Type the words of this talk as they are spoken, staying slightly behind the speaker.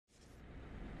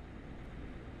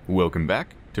Welcome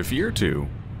back to F.E.A.R 2.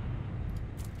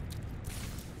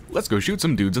 Let's go shoot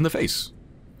some dudes in the face.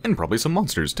 And probably some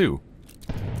monsters, too.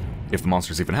 If the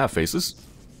monsters even have faces.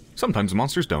 Sometimes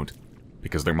monsters don't.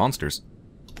 Because they're monsters.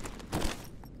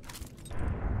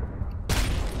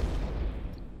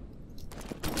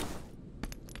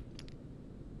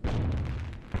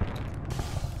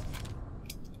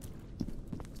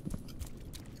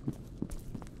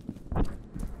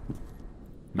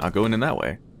 Not going in that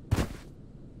way.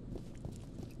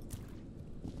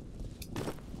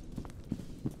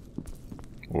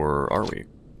 Or are we?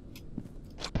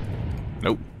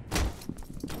 Nope.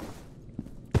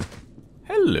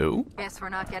 Hello. Guess we're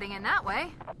not getting in that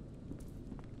way.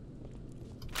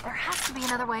 There has to be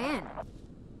another way in.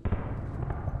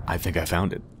 I think I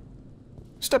found it.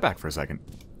 Step back for a second.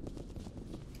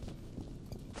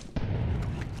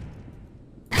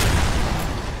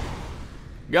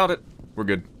 Got it. We're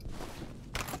good.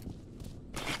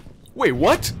 Wait,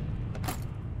 what?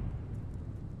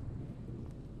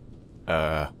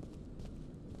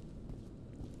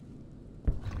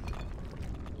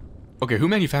 Okay, who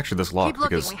manufactured this lock? Keep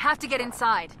looking, Because we have to get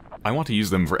inside. I want to use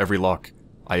them for every lock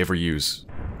I ever use.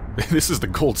 This is the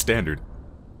gold standard.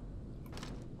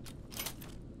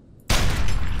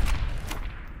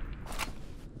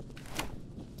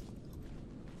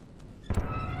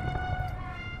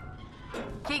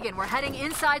 Keegan, we're heading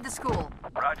inside the school.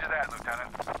 Roger that,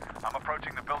 Lieutenant. I'm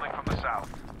approaching the building from the south.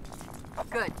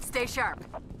 Good, stay sharp.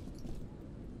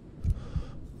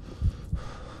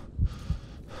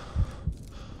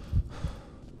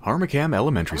 Harmacam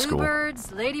Elementary School. Bluebirds,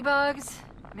 ladybugs,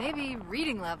 maybe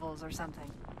reading levels or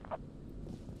something.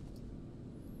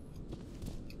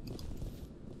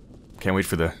 Can't wait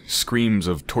for the screams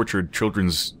of tortured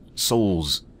children's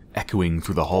souls echoing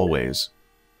through the hallways.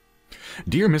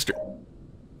 Dear Mr.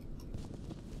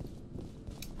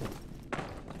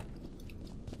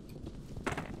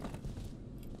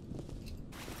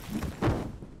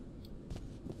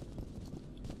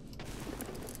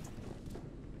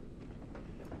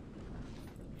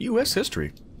 U.S.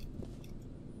 History.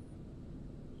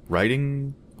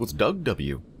 Writing with Doug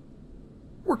W.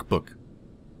 Workbook.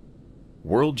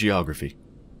 World Geography.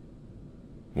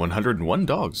 101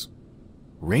 dogs.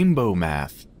 Rainbow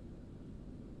math.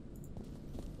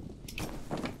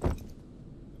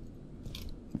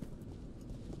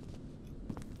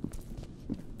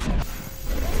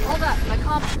 Hold up, my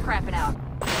comp's crapping out.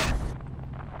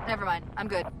 Never mind, I'm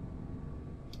good.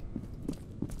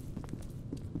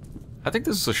 I think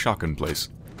this is a shotgun place.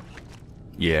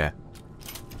 Yeah.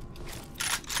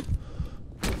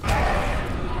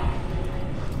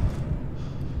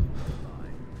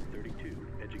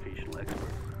 Educational expert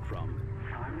from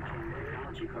F.E.A.R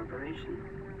Technology Corporation.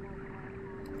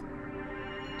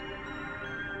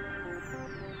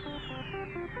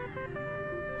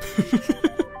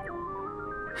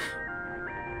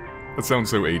 That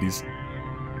sounds so 80s.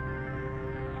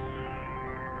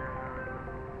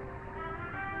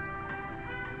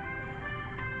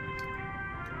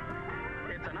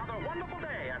 It's another wonderful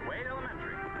day at Wade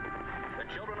Elementary. The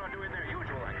children are doing their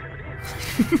usual activities.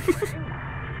 Playing,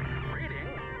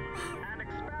 reading, and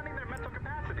expanding their mental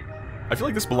capacities. I feel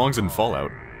like this belongs in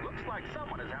Fallout. Looks like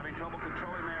someone is having trouble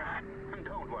controlling their...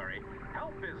 Don't worry,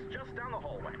 help is just down the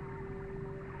hallway.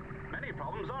 Many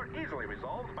problems are easily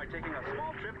resolved by taking a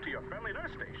small trip to your friendly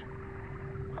nurse station.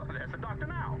 Oh, there's the doctor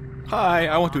now. Hi,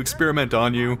 I want to experiment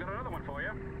on you. I've got another one for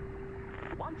you.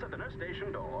 Once at the nurse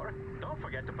station door, don't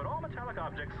forget to put all metallic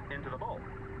objects into the bowl.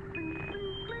 Cling,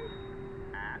 cling, cling.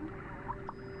 And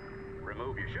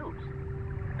remove your shoes.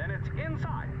 Then it's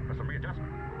inside for some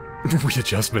readjustment.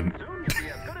 Readjustment. Soon you'll be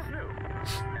as good as new,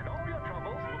 and all your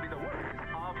troubles will be the worries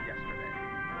of yesterday.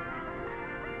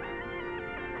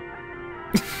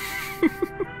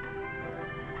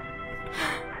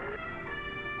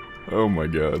 Oh my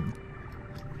god.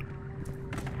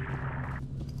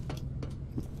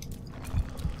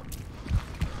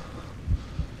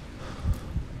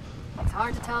 It's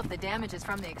hard to tell if the damage is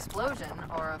from the explosion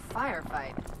or a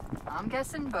firefight. I'm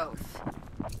guessing both.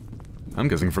 I'm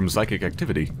guessing from psychic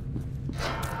activity.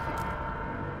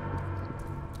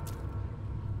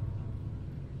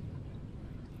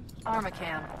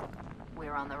 Armacam,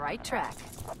 we're on the right track.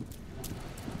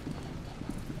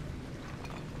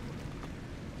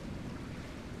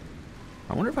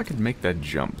 I wonder if I could make that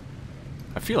jump.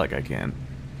 I feel like I can.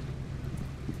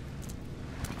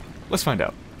 Let's find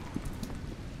out.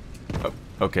 Oh,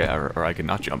 okay, or I can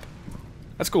not jump.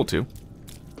 That's cool too.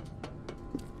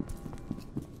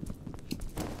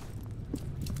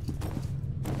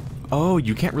 Oh,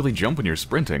 you can't really jump when you're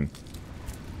sprinting.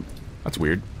 That's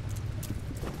weird.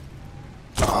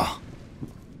 Ah.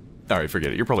 Alright,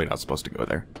 forget it. You're probably not supposed to go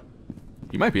there.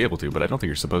 You might be able to, but I don't think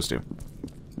you're supposed to.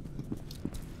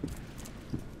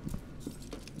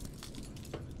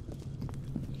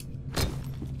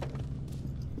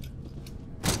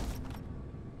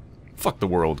 Fuck the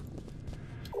world.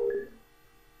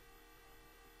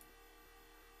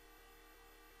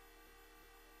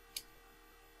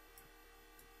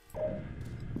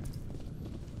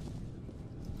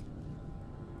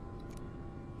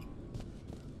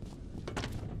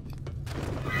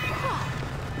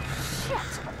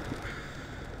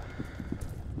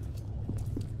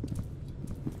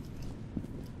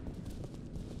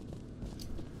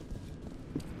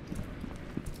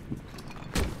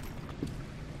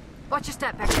 Watch your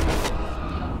step, Hector.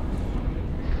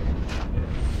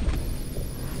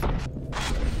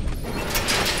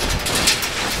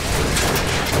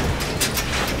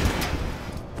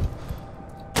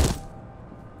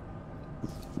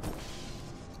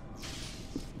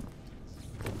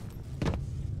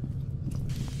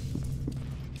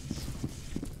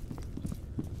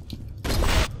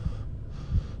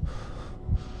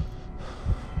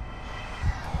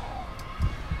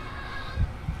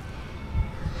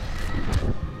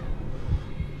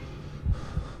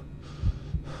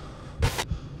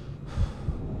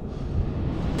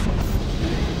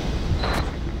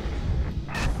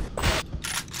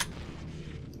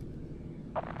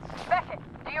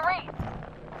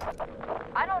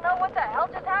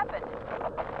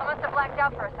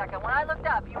 out for a second. When I looked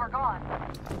up, you were gone.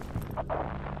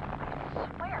 I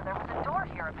swear there was a door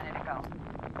here a minute ago.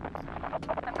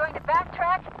 I'm going to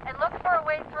backtrack and look for a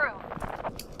way through.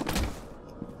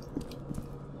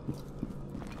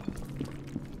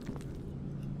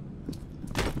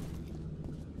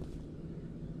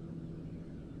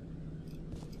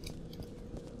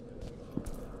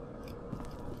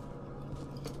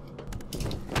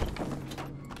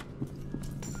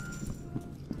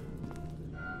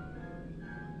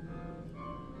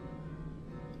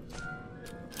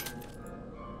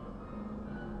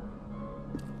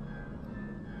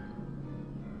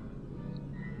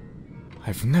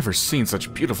 I've never seen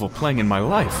such beautiful playing in my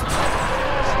life.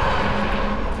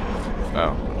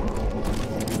 Oh.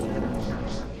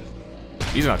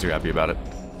 He's not too happy about it.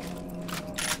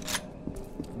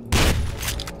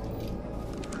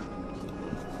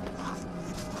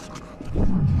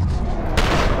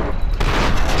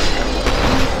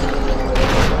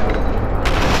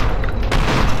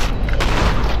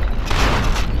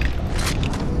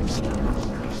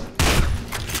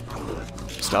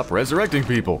 Stop resurrecting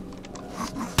people.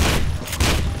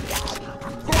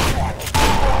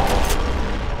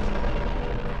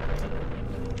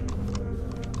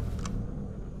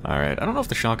 Alright, I don't know if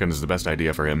the shotgun is the best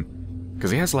idea for him, because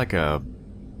he has like a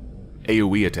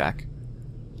AoE attack,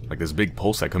 like this big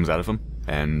pulse that comes out of him,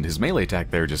 and his melee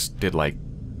attack there just did like,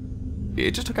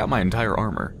 it just took out my entire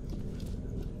armor.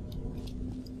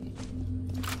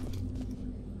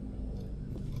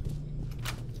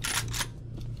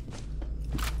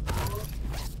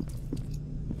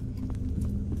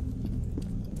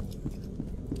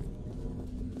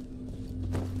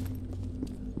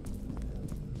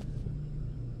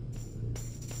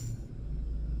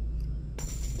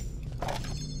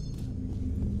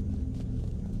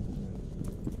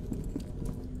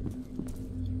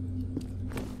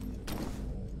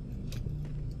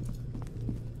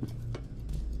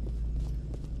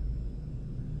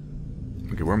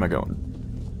 Okay, where am I going?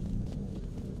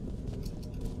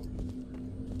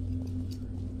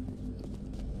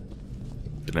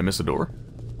 Did I miss a door?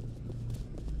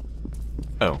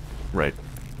 Oh, right.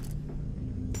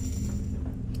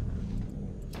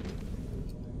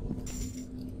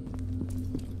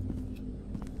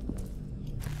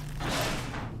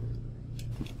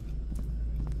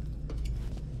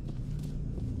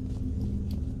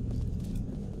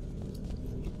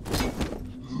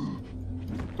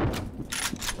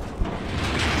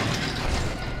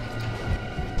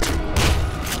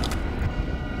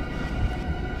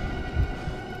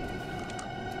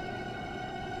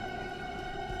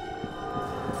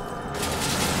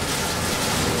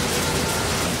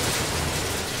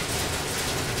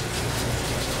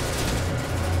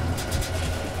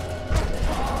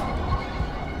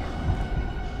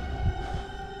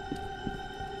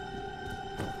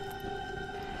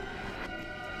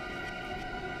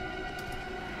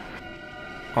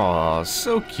 Aw,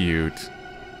 so cute.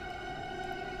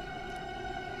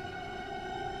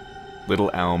 Little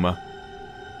Alma.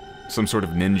 Some sort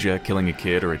of ninja killing a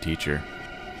kid or a teacher.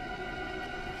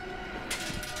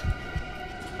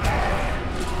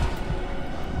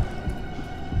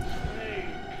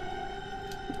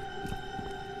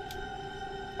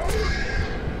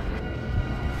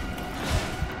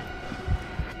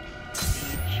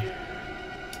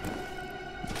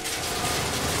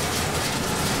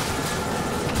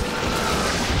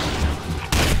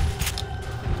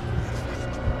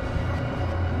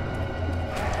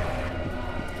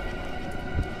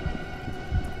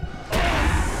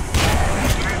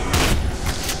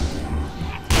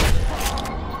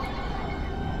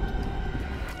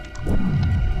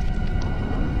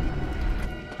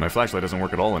 flashlight doesn't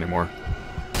work at all anymore.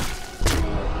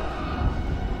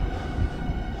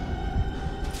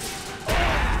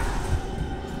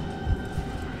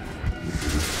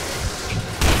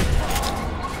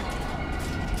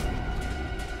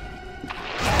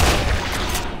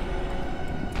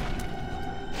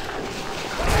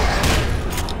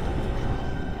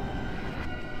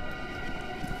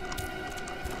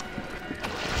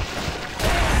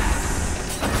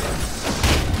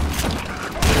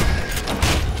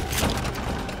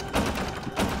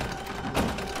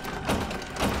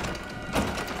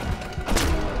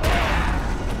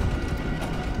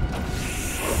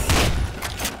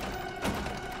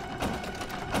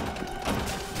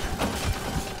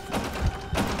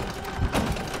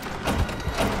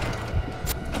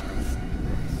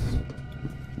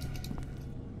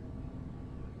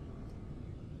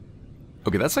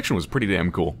 Okay, that section was pretty damn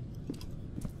cool.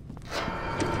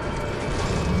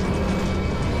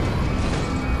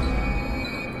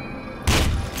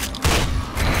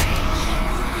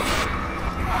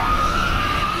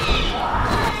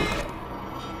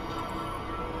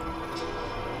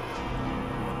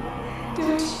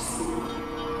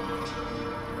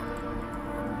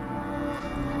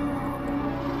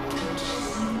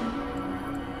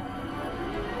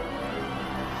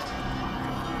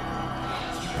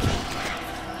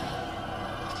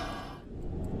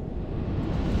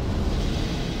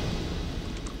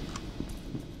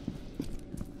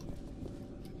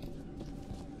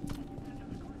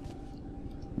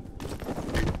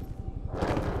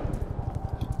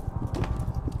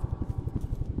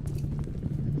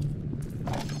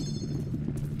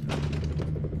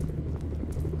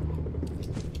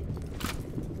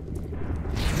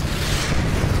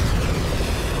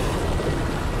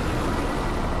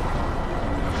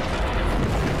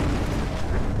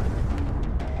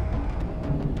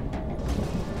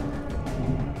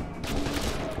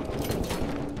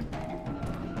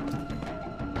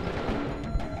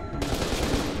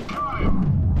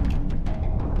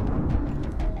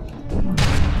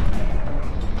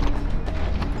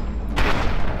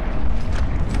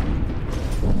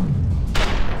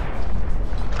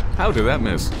 How did that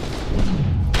miss?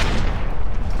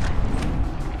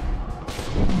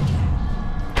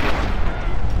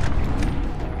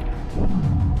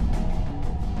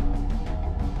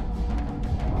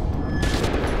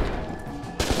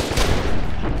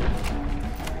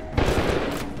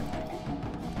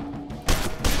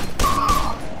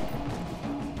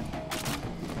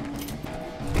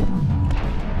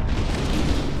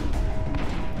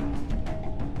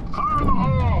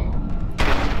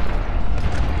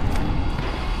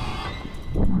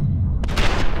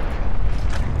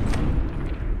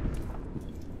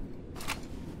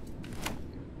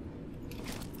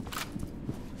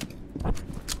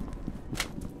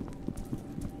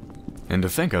 And to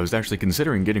think I was actually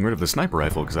considering getting rid of the sniper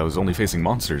rifle because I was only facing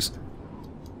monsters.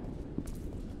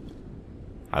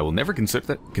 I will never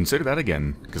consider that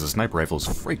again, because the sniper rifle is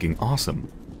freaking awesome.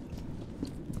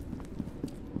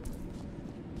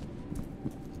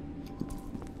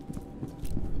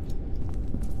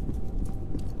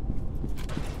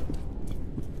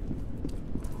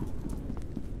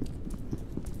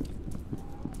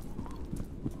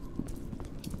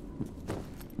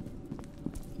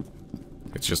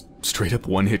 It's just straight up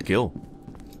one-hit kill.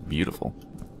 Beautiful.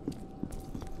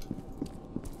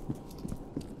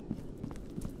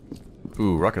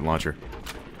 Ooh, rocket launcher.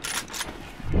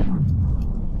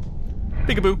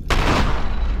 Peekaboo!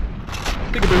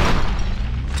 Peekaboo!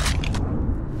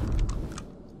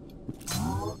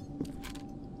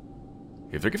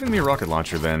 If they're giving me a rocket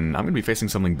launcher, then I'm gonna be facing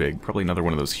something big. Probably another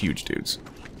one of those huge dudes.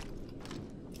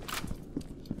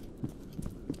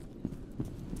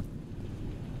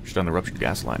 Just on the ruptured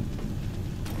gas line.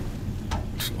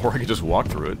 Or I could just walk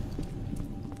through it.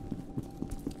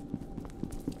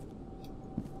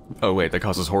 Oh wait, that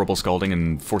causes horrible scalding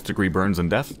and 4th degree burns and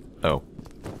death? Oh.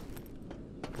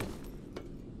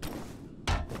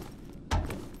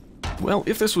 Well,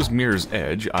 if this was Mirror's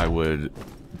Edge, I would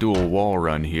do a wall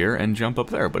run here and jump up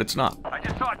there, but it's not. I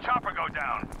just saw a chopper go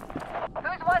down.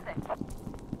 Whose was it?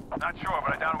 Not sure,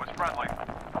 but I doubt it was friendly.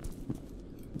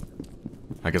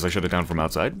 I guess I shut it down from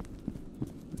outside?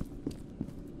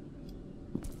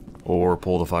 Or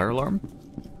pull the fire alarm?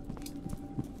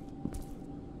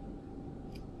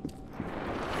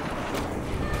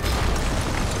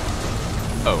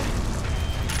 Oh.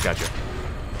 Gotcha.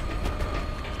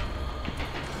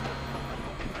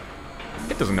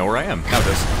 It doesn't know where I am. Now it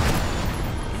does.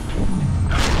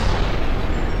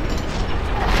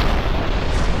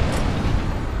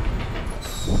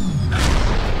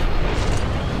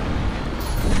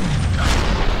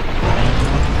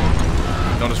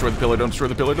 Don't destroy the pillar, don't destroy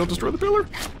the pillar, don't destroy the pillar!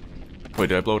 Wait,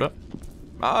 did I blow it up?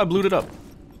 Ah, I blew it up.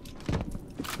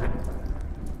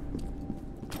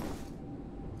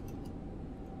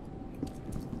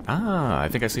 Ah, I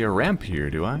think I see a ramp here,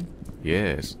 do I?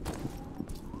 Yes.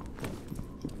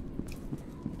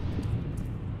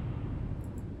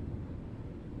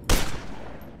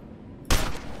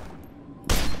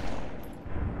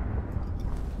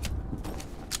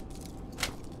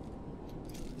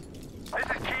 This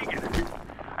is Keegan.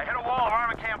 I hit a wall of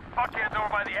armor camp fuckheads over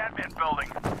by the admin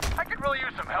building. I could really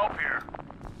use some help here.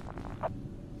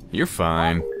 You're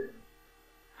fine.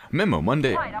 Memo,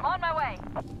 Monday. Right, I'm on my way.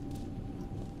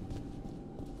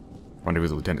 Rendezvous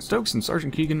with Lieutenant Stokes and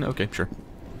Sergeant Keegan. Okay, sure.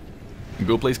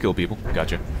 Go place kill people.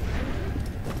 Gotcha.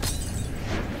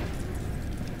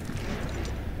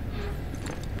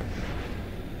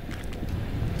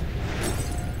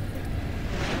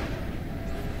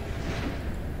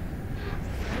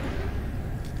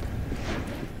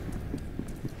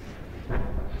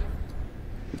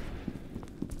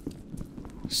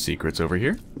 Secrets over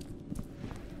here?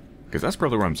 Because that's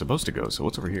probably where I'm supposed to go, so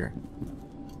what's over here?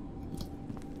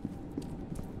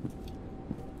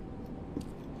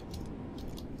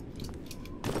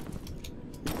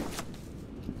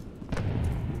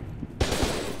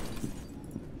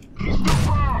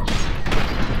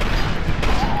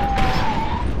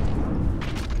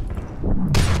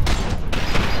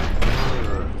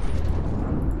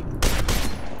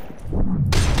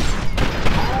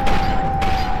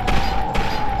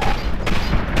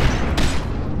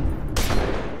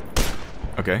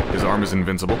 Okay, his arm is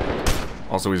invincible.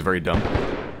 Also, he's very dumb.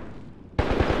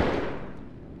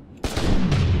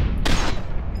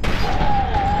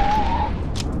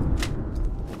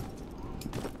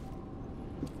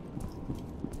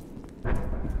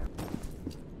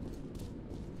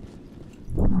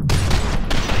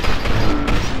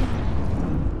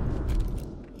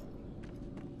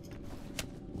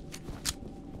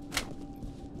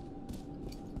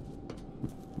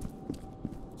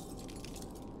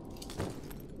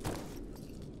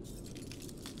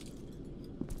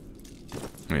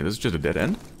 Wait, this is just a dead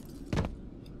end?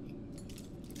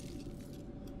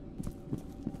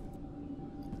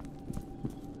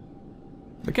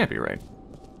 That can't be right.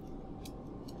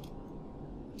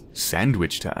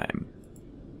 Sandwich time.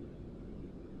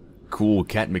 Cool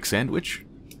cat McSandwich?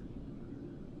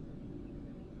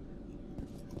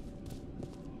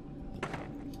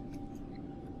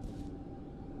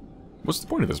 What's the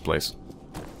point of this place?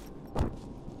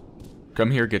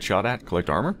 Come here, get shot at, collect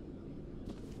armor?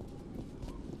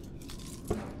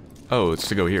 Oh, it's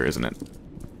to go here, isn't it?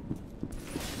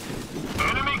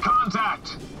 Enemy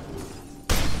contact!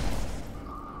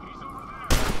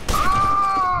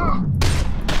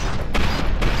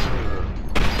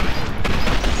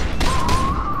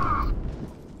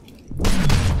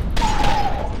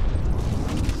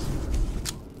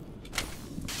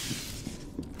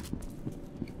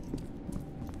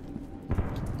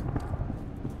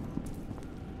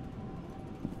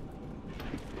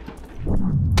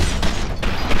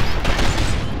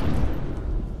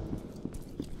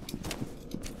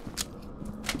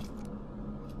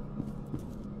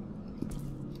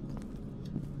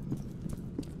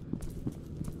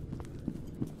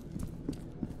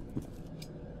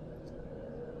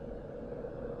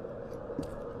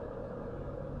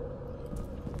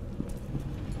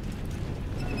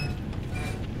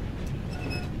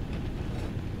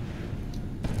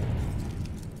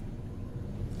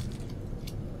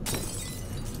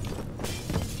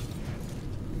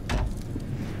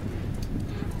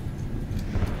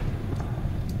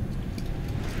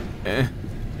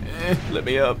 Let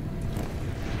me up.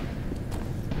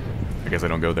 I guess I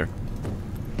don't go there.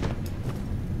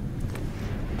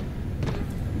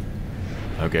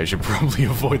 Okay, I should probably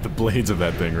avoid the blades of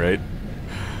that thing, right?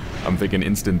 I'm thinking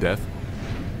instant death.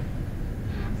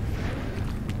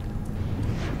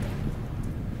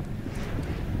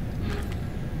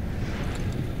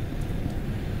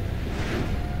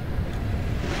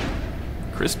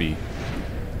 Crispy.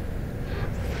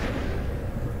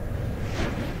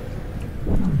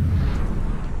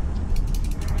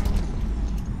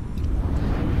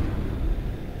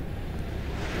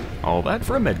 All that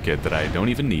for a medkit that I don't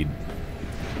even need.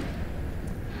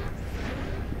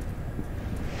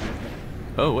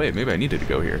 Oh wait, maybe I needed to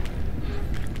go here.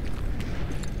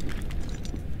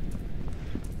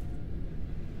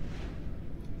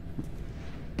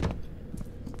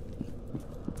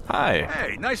 Hi.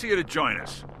 Hey, nice of you to join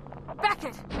us.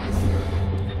 Beckett!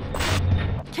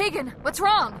 Keegan, what's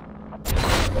wrong?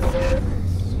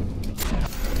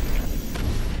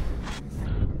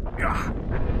 Ugh,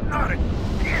 not again.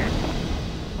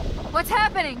 What's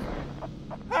happening?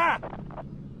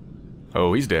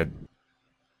 Oh, he's dead.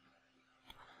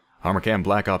 Armorcam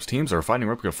Black Ops teams are fighting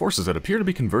replica forces that appear to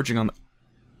be converging on the...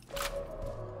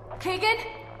 Keegan?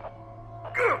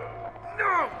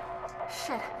 No!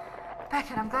 Shit.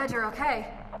 Beckett, I'm glad you're okay.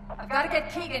 I've got to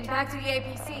get Keegan back to the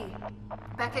APC.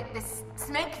 Beckett, this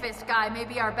Snake Fist guy may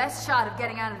be our best shot of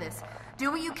getting out of this. Do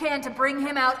what you can to bring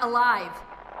him out alive.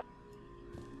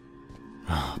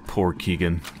 Oh, poor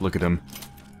Keegan. Look at him.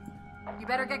 You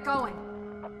better get going.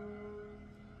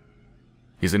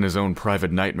 He's in his own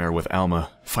private nightmare with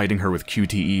Alma, fighting her with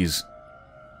QTEs.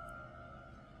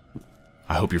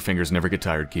 I hope your fingers never get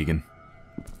tired, Keegan.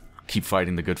 Keep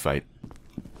fighting the good fight.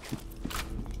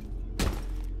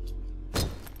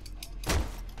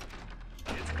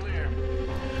 It's clear.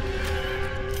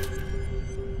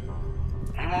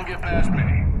 He won't get past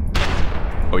me.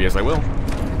 Oh yes, I will.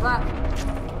 Good luck.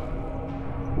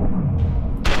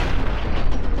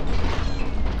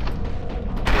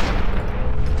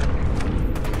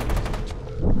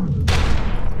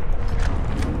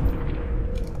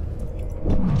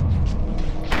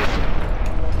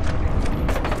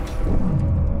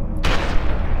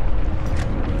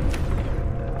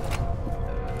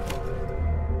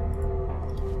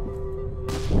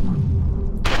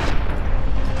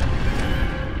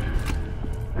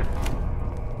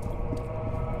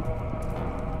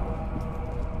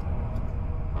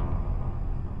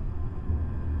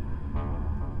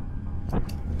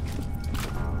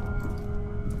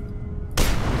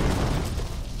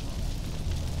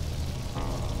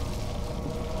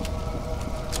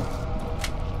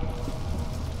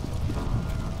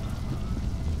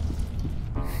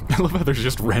 I love how there's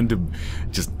just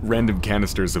random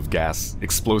canisters of gas,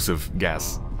 explosive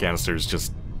gas canisters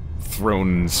just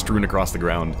strewn across the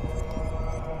ground.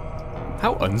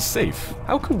 How unsafe.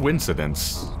 How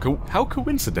how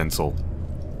coincidental.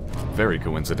 Very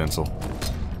coincidental.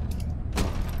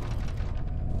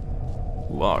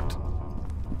 Locked.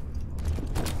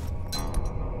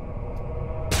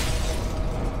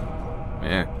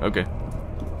 Yeah, okay.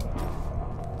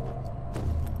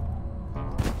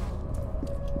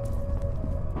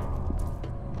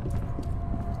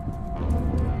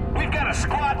 We've got to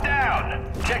squat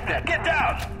down. Check that. Get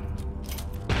down.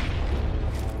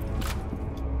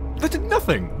 That did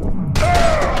nothing.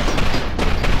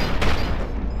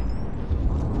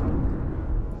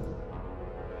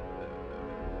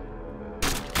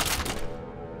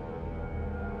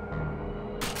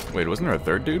 Wait, wasn't there a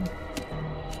third dude?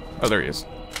 Oh, there he is.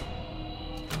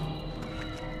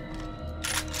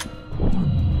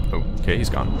 Okay, he's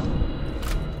gone.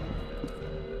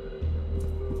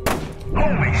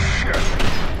 Holy shit.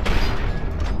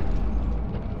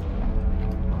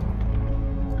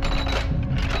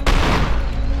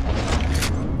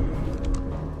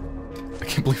 I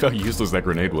can't believe how useless that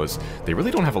grenade was. They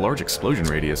really don't have a large explosion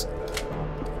radius.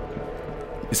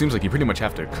 It seems like you pretty much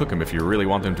have to cook them if you really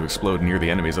want them to explode near the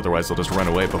enemies, otherwise they'll just run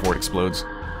away before it explodes.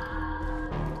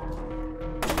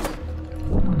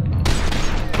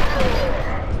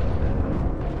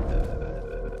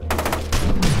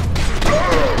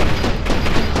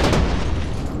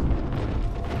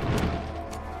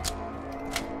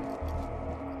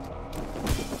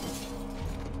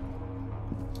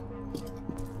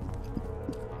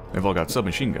 They've all got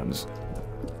submachine guns.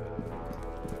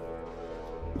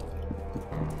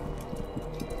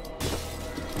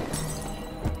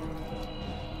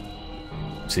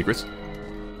 Secrets?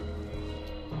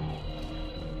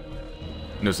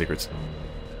 No secrets.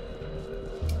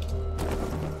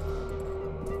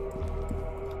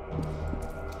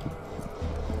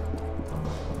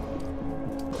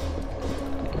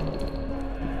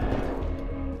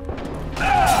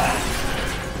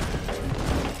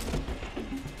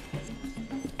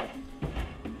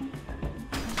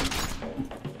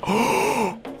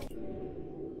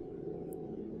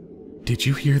 Did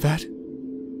you hear that?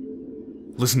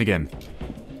 Listen again.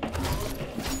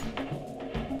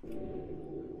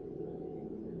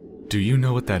 Do you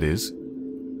know what that is?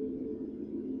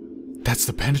 That's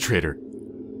the penetrator.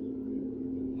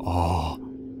 Oh,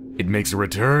 it makes a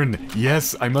return.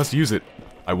 Yes, I must use it.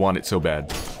 I want it so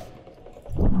bad.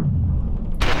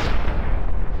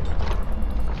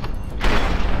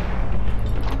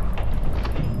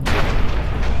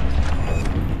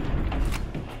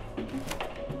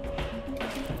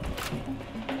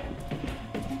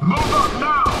 Move up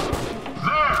now!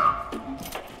 There!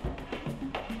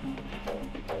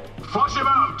 Flush him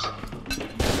out!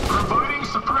 Providing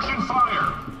suppression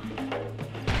fire!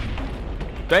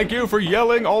 Thank you for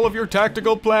yelling all of your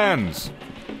tactical plans.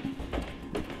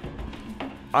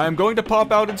 I am going to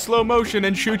pop out in slow motion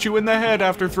and shoot you in the head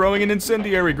after throwing an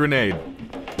incendiary grenade. Look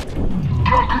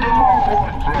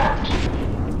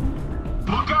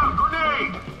out,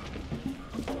 grenade!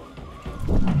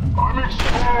 I'm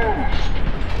exposed!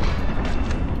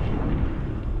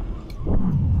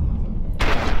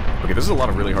 Okay, this is a lot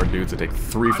of really hard dudes that take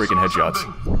 3 freaking headshots.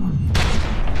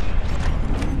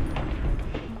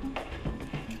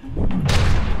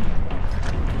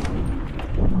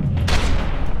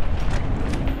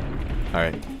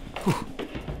 Alright.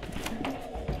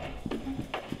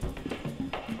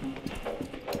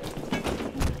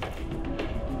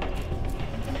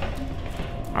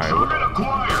 Alright, Target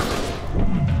acquired!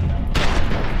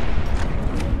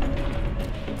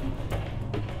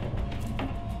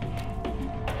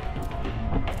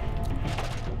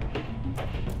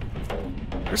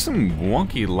 there's some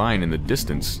wonky line in the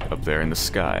distance up there in the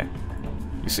sky.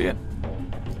 You see it?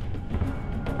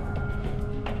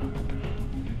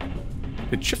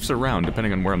 It shifts around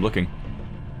depending on where I'm looking.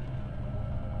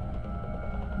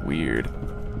 Weird.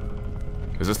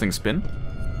 Does this thing spin?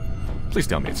 Please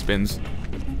tell me it spins.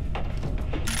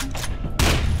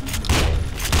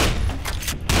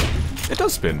 It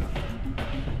does spin.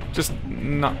 Just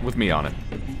not with me on it.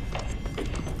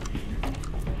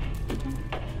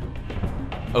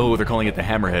 Oh, they're calling it the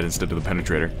Hammerhead instead of the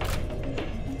Penetrator.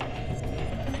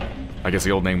 I guess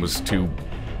the old name was too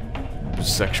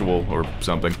sexual or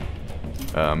something.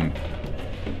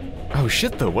 Oh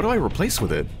shit though, what do I replace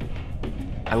with it?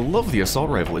 I love the assault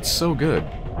rifle, it's so good.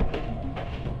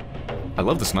 I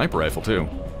love the sniper rifle too.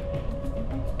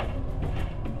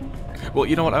 Well,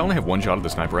 you know what, I only have 1 shot of the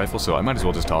sniper rifle, so I might as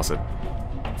well just toss it.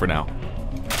 For now.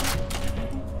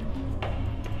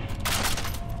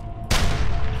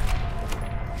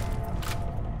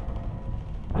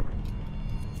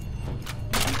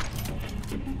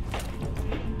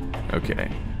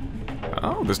 Okay.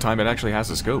 Oh, this time it actually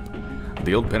has a scope.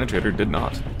 The old Penetrator did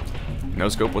not. No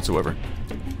scope whatsoever.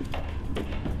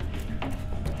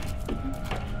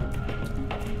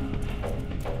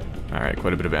 Alright,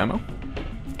 quite a bit of ammo.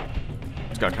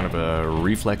 It's got kind of a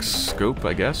reflex scope,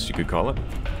 I guess you could call it.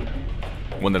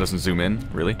 One that doesn't zoom in,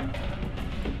 really.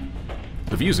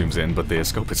 The view zooms in, but the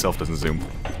scope itself doesn't zoom.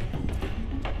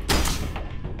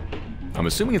 I'm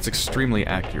assuming it's extremely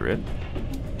accurate.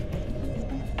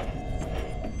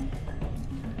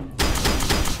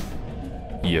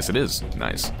 Yes, it is.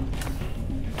 Nice.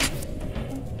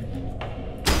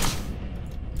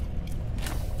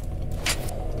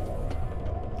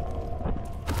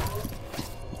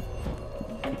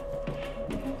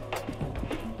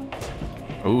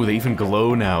 Oh, they even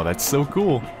glow now. That's so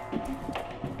cool.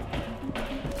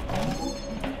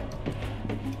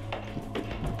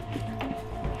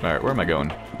 Alright, where am I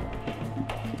going?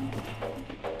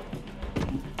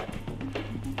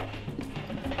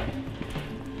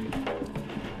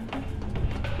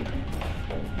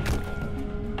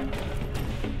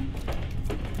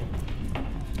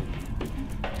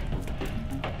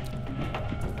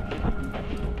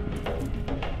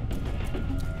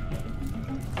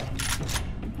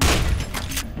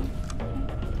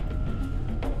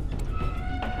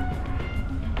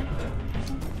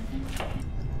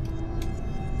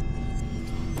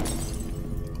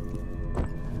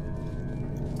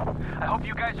 I hope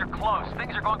you guys are close.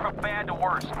 Things are going from bad to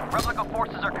worse. Replica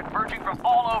forces are converging from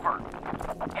all over.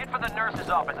 Head for the nurse's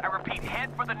office. I repeat, head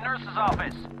for the nurse's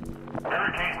office.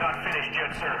 Barricade's not finished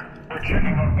yet, sir. They're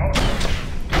checking on post.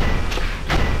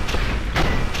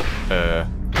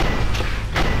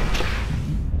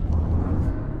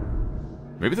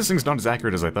 Maybe this thing's not as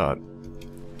accurate as I thought.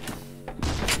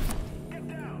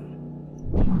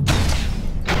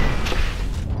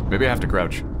 Maybe I have to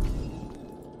crouch.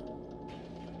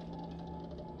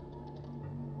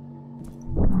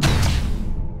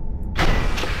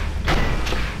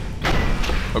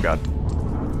 Oh god.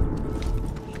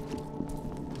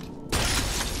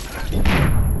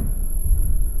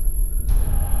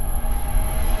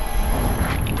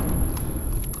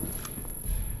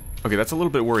 Okay, that's a little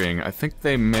bit worrying. I think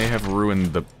they may have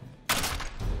ruined the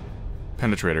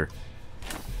Penetrator.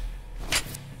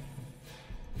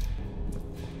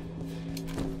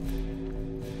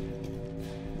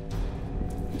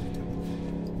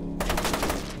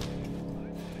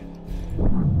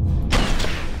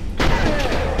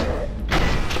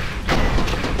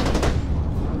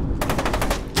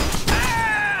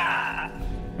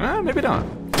 Maybe not.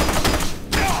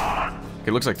 Okay,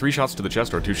 looks like 3 shots to the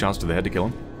chest or 2 shots to the head to kill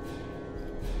him.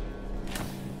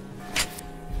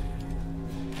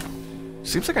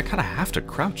 Seems like I kind of have to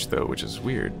crouch, though, which is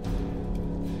weird.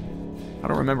 I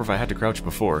don't remember if I had to crouch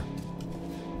before.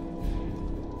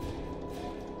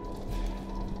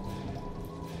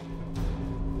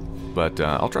 but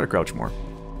I'll try to crouch more.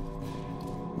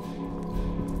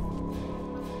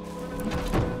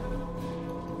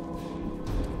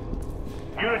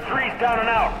 Unit 3's down and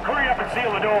out. Hurry up and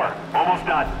seal the door. Almost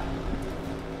done.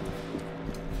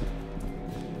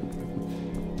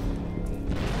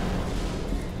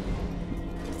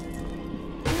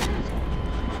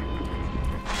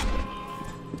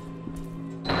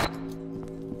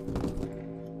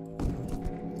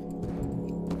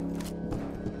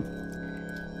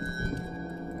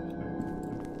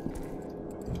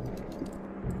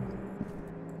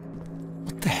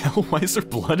 What the hell? Why is there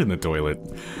blood in the toilet?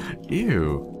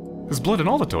 Ew. There's blood in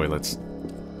all the toilets.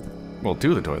 Well, 2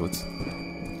 of the toilets.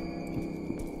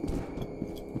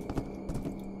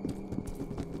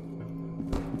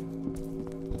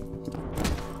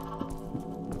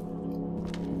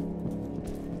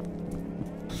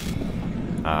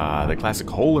 Ah, the classic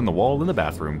hole in the wall in the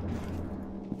bathroom.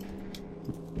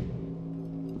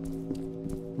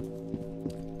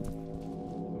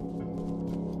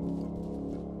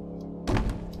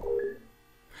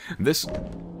 This...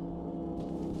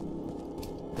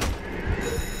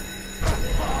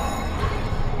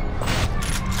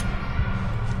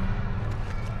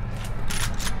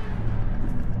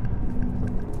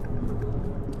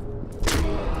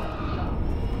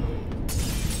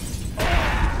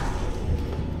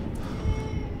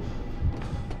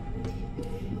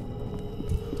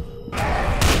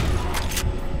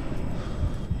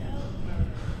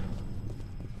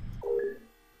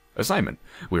 Assignment.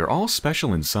 We are all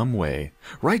special in some way.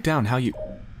 Write down how you...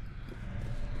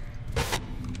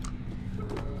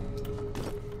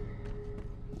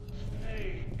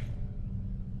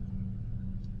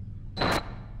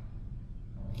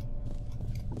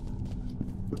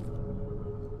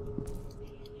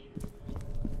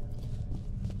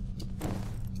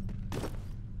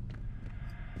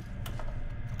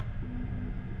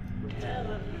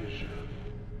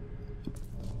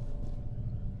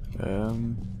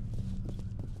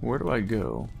 Where do I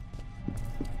go?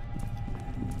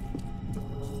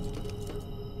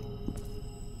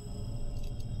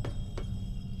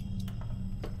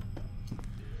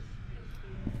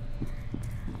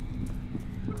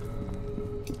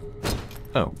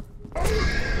 Oh.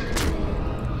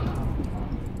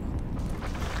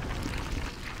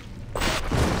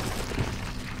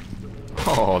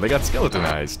 Oh, they got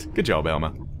skeletonized. Good job,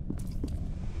 Alma.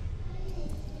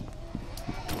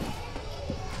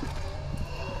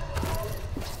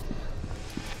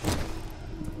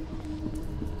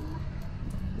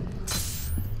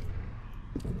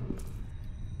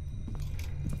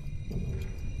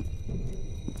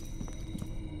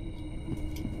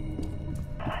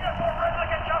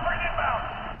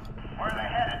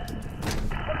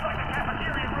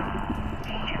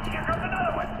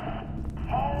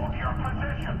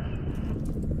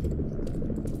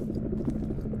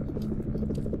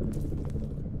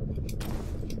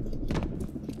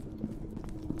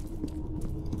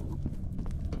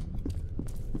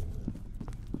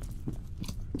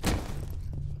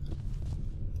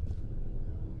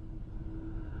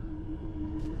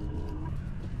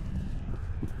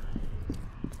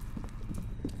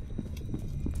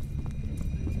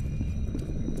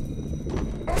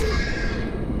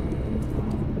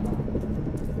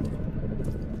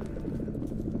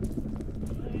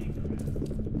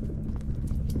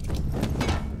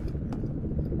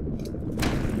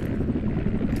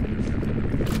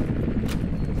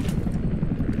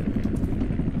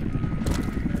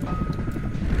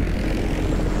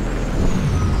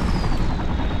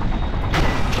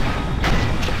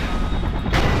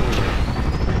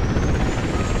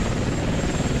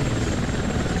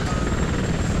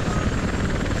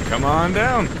 Come on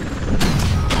down.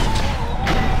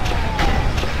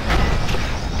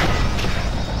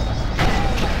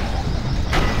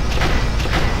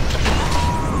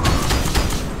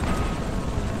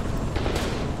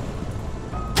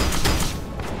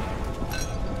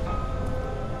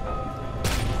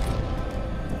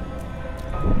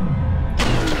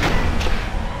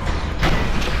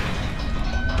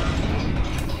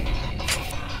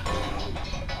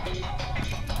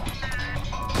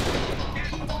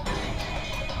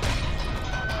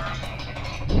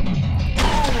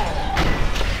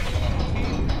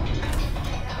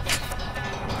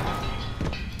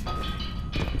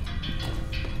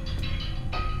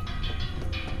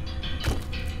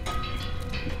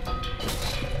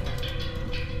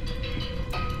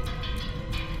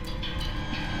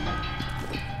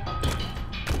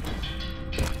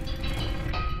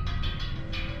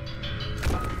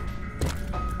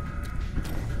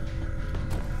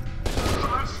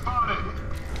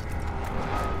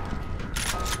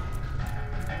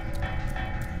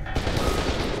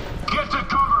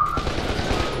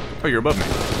 Oh, you're above me.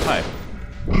 Hi.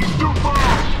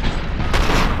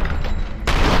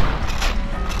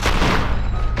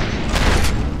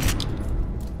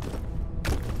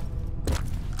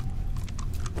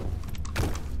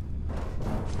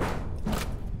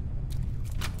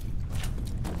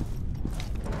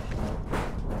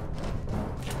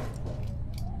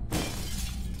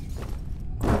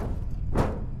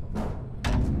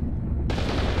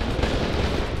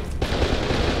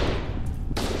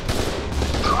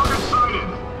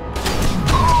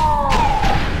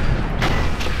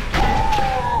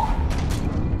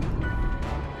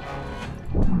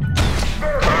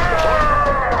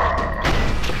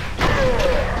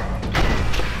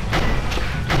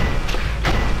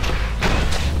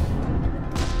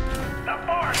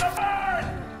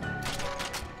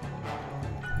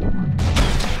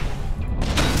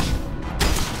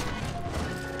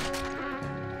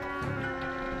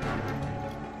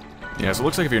 Yeah, so it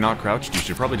looks like if you're not crouched, you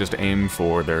should probably just aim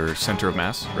for their center of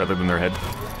mass rather than their head.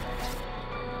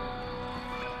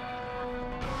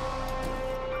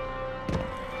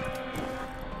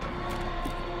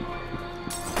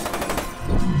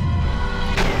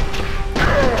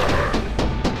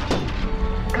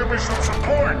 Give me some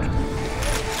support!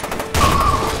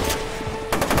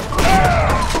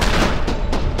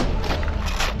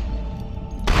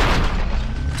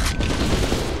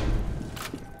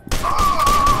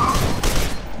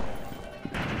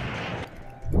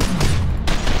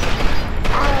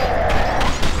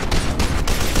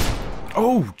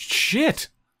 Oh, shit!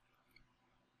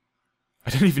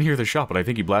 I didn't even hear the shot, but I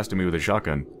think he blasted me with a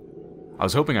shotgun. I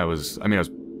was hoping I was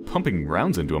pumping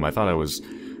rounds into him. I thought I was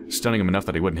stunning him enough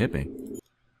that he wouldn't hit me.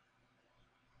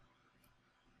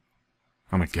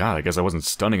 Oh my god, I guess I wasn't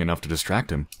stunning enough to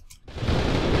distract him.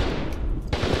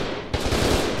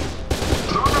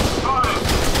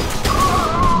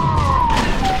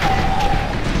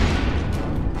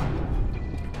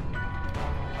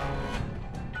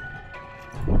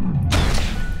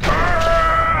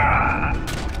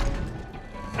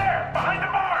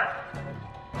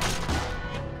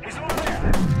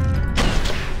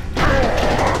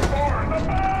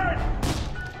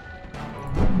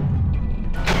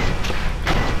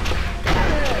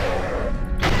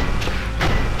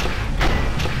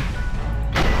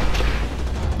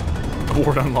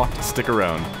 Ward unlocked, stick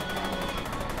around.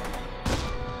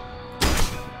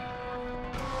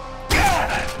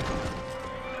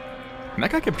 And that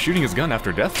guy kept shooting his gun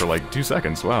after death for like 2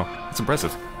 seconds. Wow, that's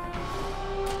impressive.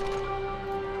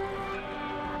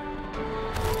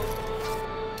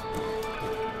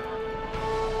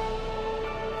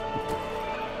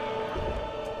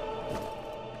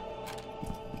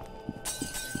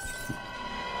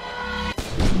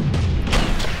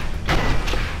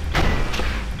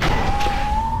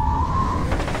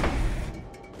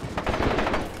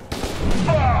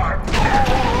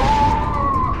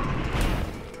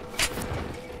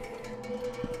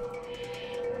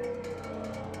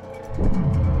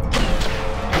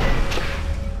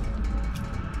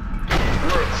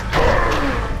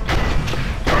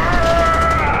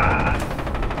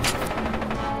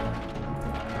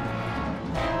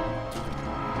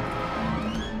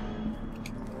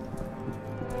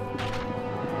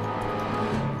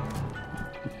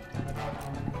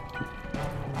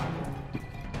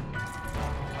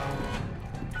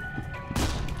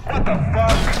 What the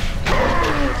fuck?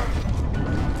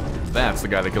 That's the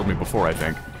guy that killed me before, I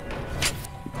think.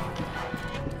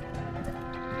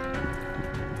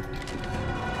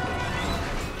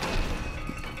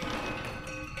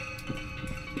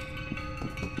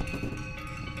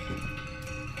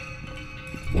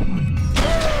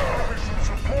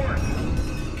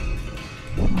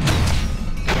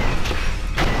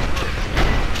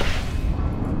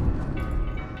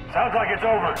 Sounds like it's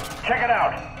over. Check it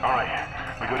out. All right.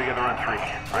 We go together on 3.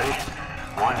 Ready?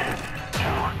 1,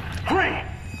 2, 3!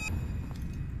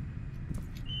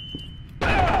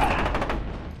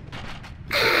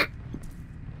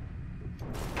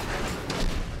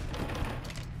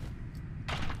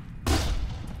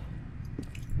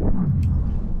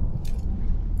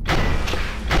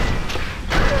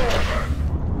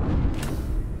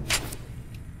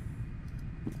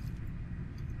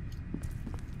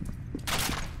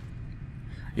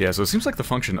 Yeah, so it seems like the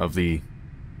function of the...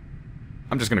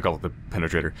 I'm just gonna call it the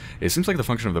penetrator. It seems like the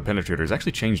function of the penetrator has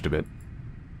actually changed a bit.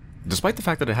 Despite the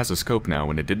fact that it has a scope now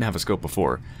when it didn't have a scope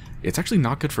before, it's actually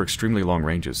not good for extremely long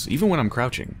ranges, even when I'm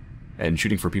crouching, and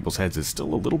shooting for people's heads is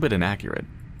still a little bit inaccurate.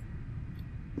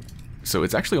 So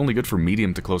it's actually only good for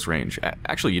medium to close range.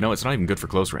 Actually, you know, it's not even good for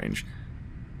close range.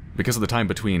 Because of the time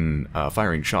between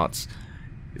firing shots,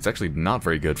 it's actually not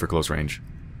very good for close range.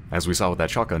 As we saw with that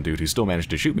shotgun dude who still managed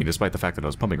to shoot me despite the fact that I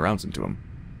was pumping rounds into him.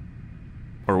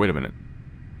 Or wait a minute.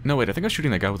 No, wait, I think I was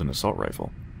shooting that guy with an assault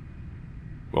rifle.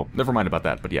 Well, never mind about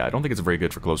that, but yeah, I don't think it's very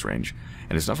good for close range.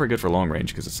 And it's not very good for long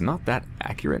range, because it's not that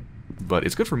accurate. But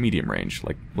it's good for medium range,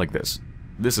 like this.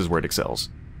 This is where it excels.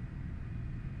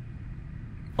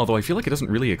 Although I feel like it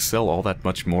doesn't really excel all that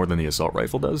much more than the assault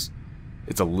rifle does.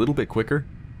 It's a little bit quicker.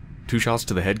 2 shots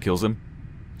to the head kills him.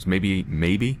 It's maybe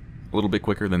a little bit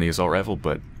quicker than the assault rifle,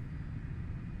 but...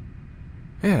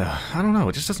 yeah, I don't know,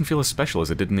 it just doesn't feel as special as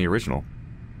it did in the original.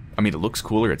 I mean, it looks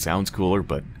cooler, it sounds cooler,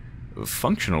 but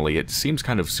functionally it seems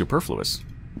kind of superfluous.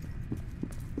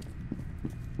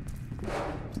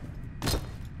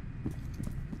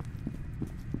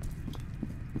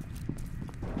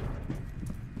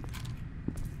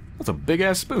 That's a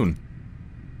big-ass spoon.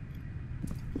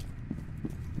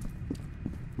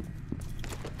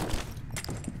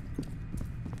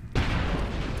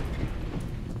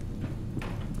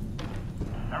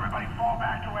 Everybody fall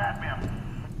back to admin.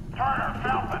 Turner,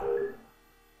 Felton.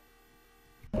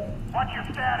 What's your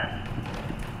status?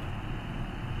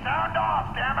 Sound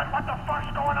off, damn it! What the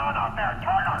fuck's going on out there?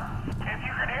 Turner! If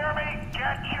you can hear me,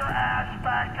 get your ass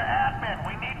back to admin.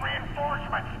 We need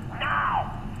reinforcements.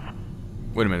 Now!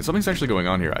 Wait a minute, something's actually going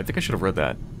on here. I think I should have read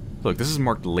that. Look, this is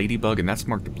marked Ladybug and that's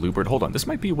marked Bluebird. Hold on, this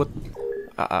might be what...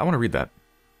 I want to read that.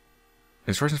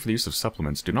 Instructions for the use of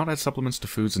supplements. Do not add supplements to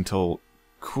foods until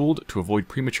cooled to avoid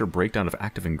premature breakdown of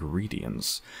active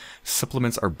ingredients.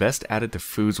 Supplements are best added to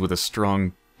foods with a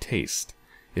strong taste.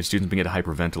 If students begin to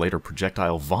hyperventilate or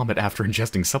projectile vomit after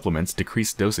ingesting supplements,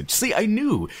 decrease dosage. See, I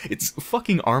knew! It's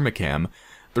fucking Armacam.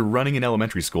 They're running in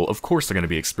elementary school. Of course they're going to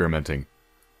be experimenting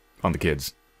on the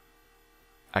kids.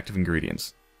 Active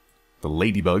ingredients. The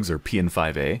ladybugs are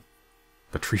PN5A,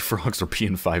 the tree frogs are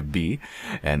PN5B,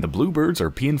 and the bluebirds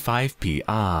are PN5P.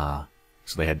 Ah,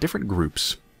 so they had different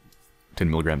groups. 10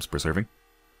 milligrams per serving.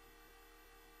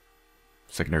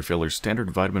 Secondary fillers,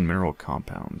 standard vitamin mineral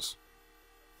compounds.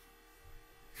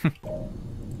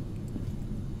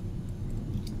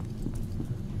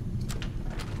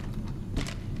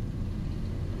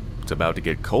 It's about to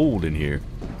get cold in here.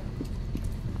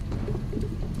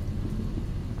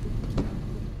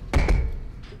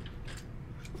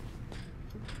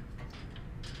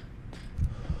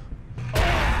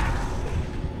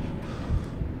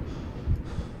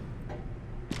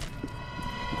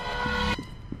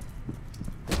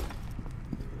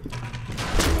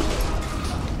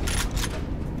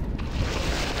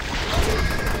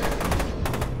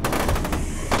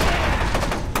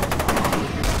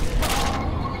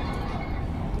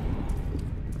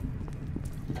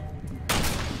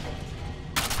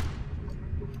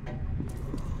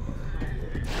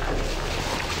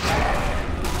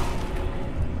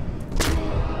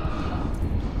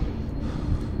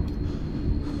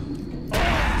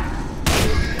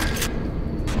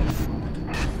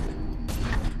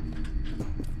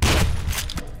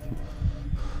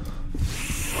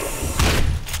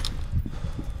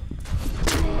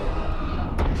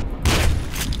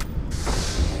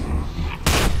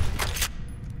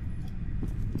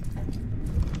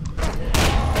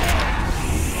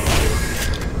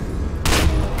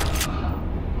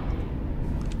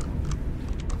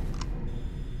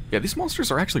 Yeah, these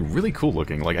monsters are actually really cool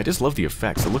looking. Like, I just love the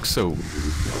effects. It looks so...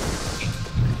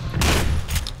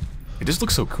 it just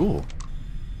looks so cool.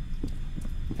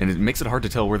 And it makes it hard to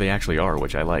tell where they actually are,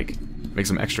 which I like. Makes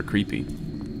them extra creepy.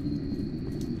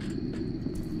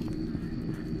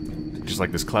 Just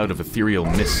like this cloud of ethereal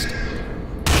mist.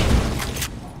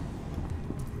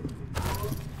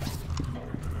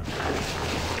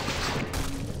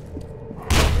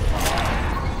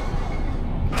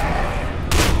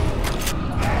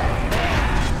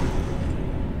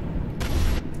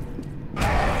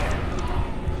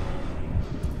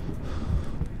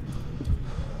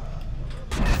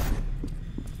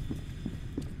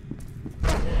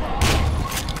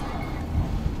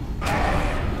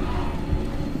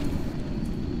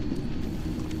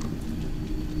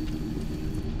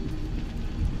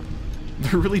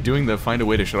 They're really doing the find a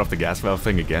way to shut off the gas valve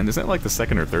thing again. Isn't that like the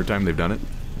second or third time they've done it?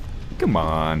 Come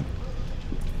on.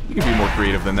 You can be more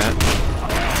creative than that.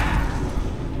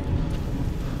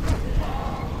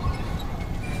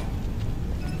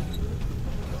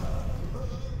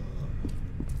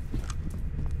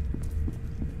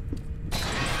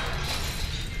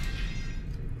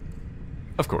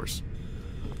 Of course.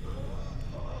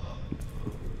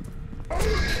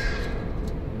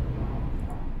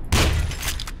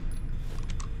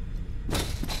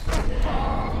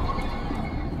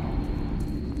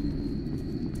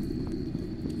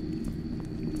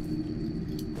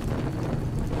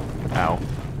 Ow.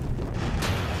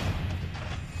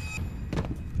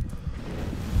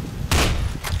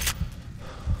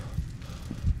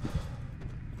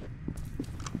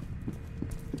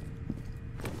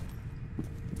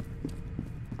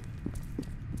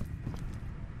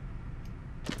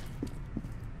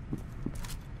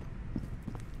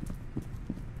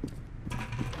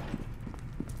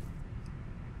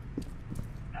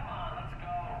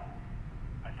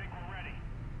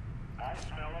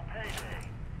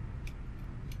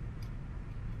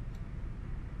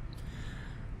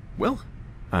 Well,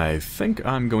 I think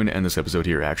I'm going to end this episode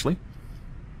here, actually.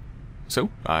 So,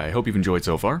 I hope you've enjoyed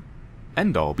so far,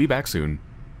 and I'll be back soon.